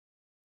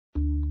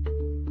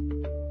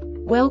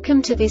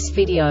Welcome to this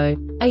video.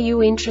 Are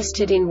you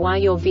interested in why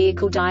your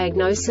vehicle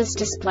diagnosis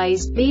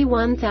displays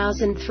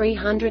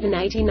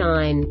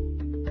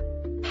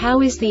B1389? How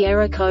is the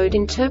error code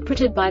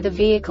interpreted by the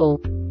vehicle?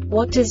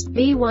 What does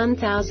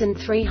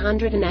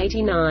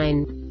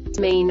B1389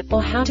 mean,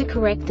 or how to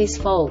correct this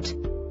fault?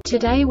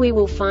 Today we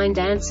will find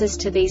answers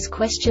to these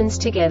questions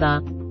together.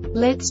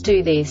 Let's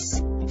do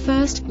this.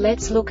 First,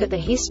 let's look at the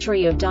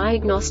history of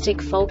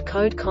diagnostic fault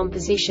code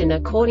composition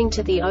according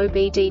to the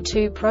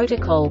OBD2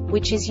 protocol,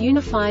 which is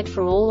unified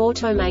for all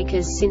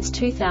automakers since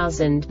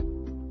 2000.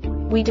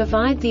 We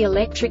divide the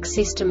electric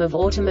system of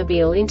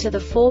automobile into the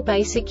four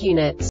basic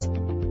units: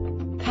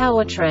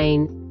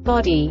 powertrain,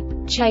 body,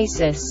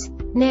 chassis,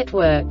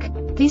 network.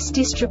 This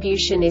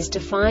distribution is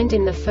defined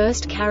in the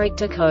first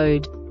character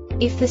code.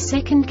 If the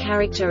second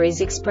character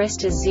is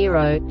expressed as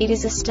 0, it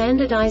is a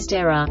standardized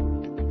error.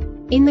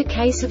 In the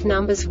case of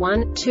numbers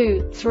 1,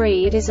 2,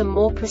 3, it is a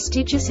more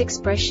prestigious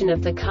expression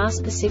of the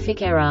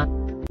car-specific error.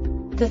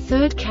 The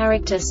third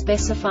character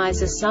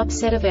specifies a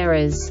subset of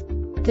errors.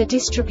 The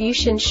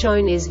distribution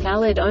shown is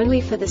valid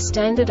only for the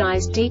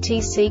standardized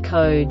DTC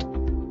code.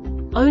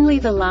 Only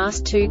the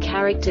last two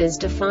characters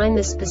define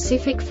the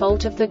specific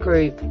fault of the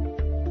group.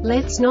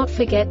 Let's not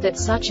forget that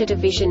such a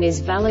division is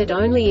valid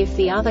only if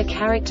the other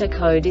character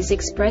code is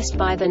expressed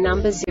by the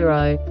number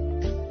 0.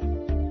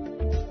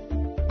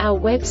 Our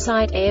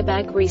website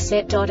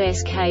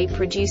airbagreset.sk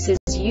produces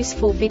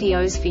useful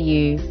videos for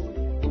you.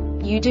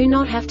 You do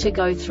not have to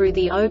go through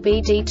the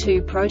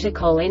OBD2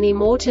 protocol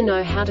anymore to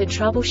know how to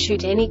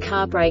troubleshoot any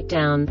car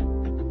breakdown.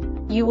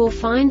 You will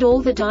find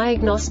all the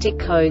diagnostic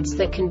codes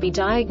that can be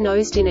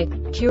diagnosed in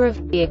Acura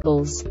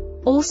vehicles.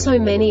 Also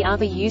many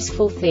other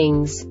useful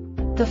things.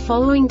 The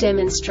following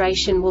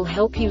demonstration will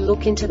help you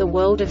look into the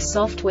world of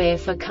software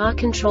for car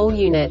control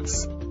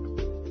units.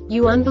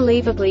 You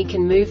unbelievably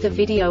can move the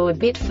video a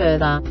bit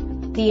further.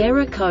 The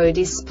error code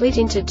is split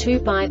into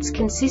 2 bytes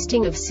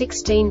consisting of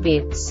 16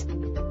 bits.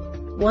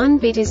 1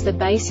 bit is the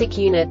basic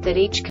unit that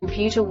each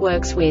computer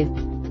works with.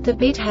 The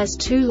bit has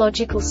 2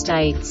 logical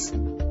states: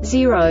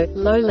 0,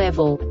 low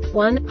level,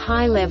 1,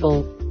 high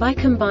level. By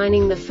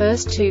combining the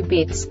first 2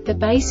 bits, the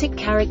basic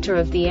character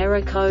of the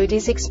error code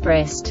is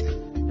expressed.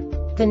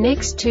 The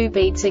next 2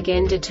 beats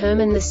again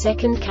determine the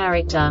second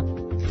character.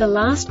 The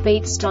last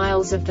beat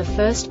styles of the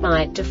first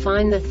byte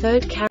define the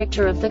third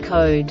character of the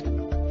code.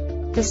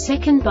 The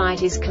second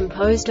byte is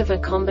composed of a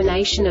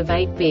combination of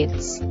 8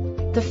 bits.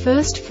 The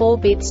first 4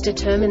 bits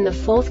determine the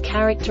fourth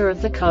character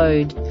of the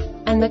code.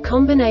 And the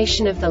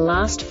combination of the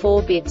last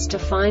 4 bits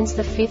defines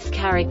the fifth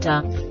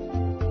character.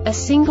 A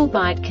single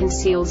byte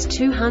conceals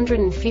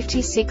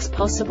 256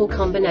 possible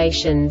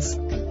combinations.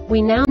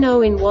 We now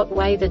know in what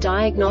way the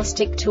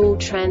diagnostic tool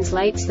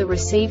translates the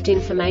received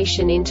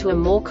information into a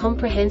more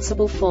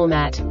comprehensible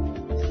format.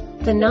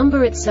 The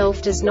number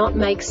itself does not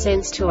make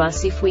sense to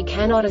us if we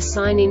cannot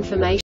assign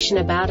information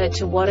about it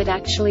to what it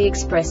actually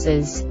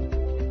expresses.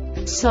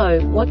 So,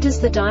 what does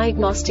the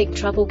diagnostic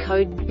trouble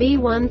code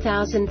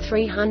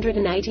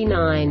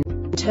B1389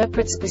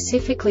 interpret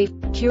specifically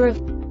for Acura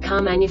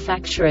car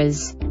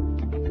manufacturers?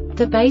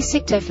 The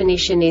basic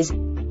definition is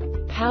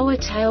power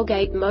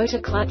tailgate motor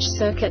clutch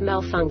circuit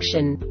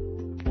malfunction.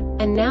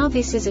 And now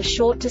this is a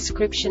short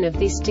description of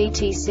this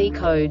DTC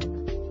code.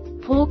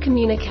 Poor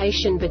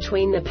communication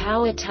between the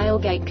power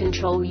tailgate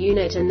control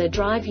unit and the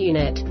drive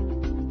unit.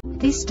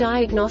 This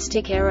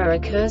diagnostic error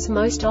occurs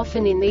most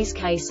often in these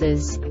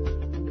cases: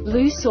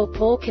 loose or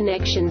poor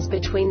connections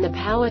between the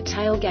power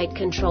tailgate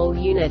control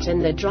unit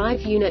and the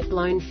drive unit,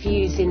 blown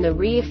fuse in the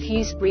rear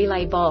fuse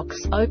relay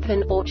box,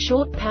 open or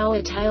short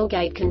power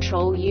tailgate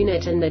control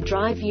unit and the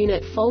drive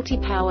unit, faulty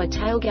power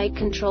tailgate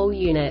control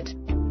unit.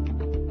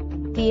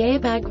 The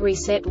Airbag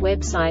Reset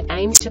website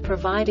aims to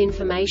provide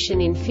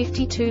information in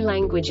 52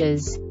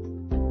 languages.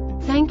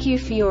 Thank you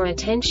for your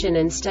attention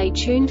and stay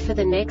tuned for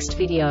the next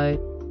video.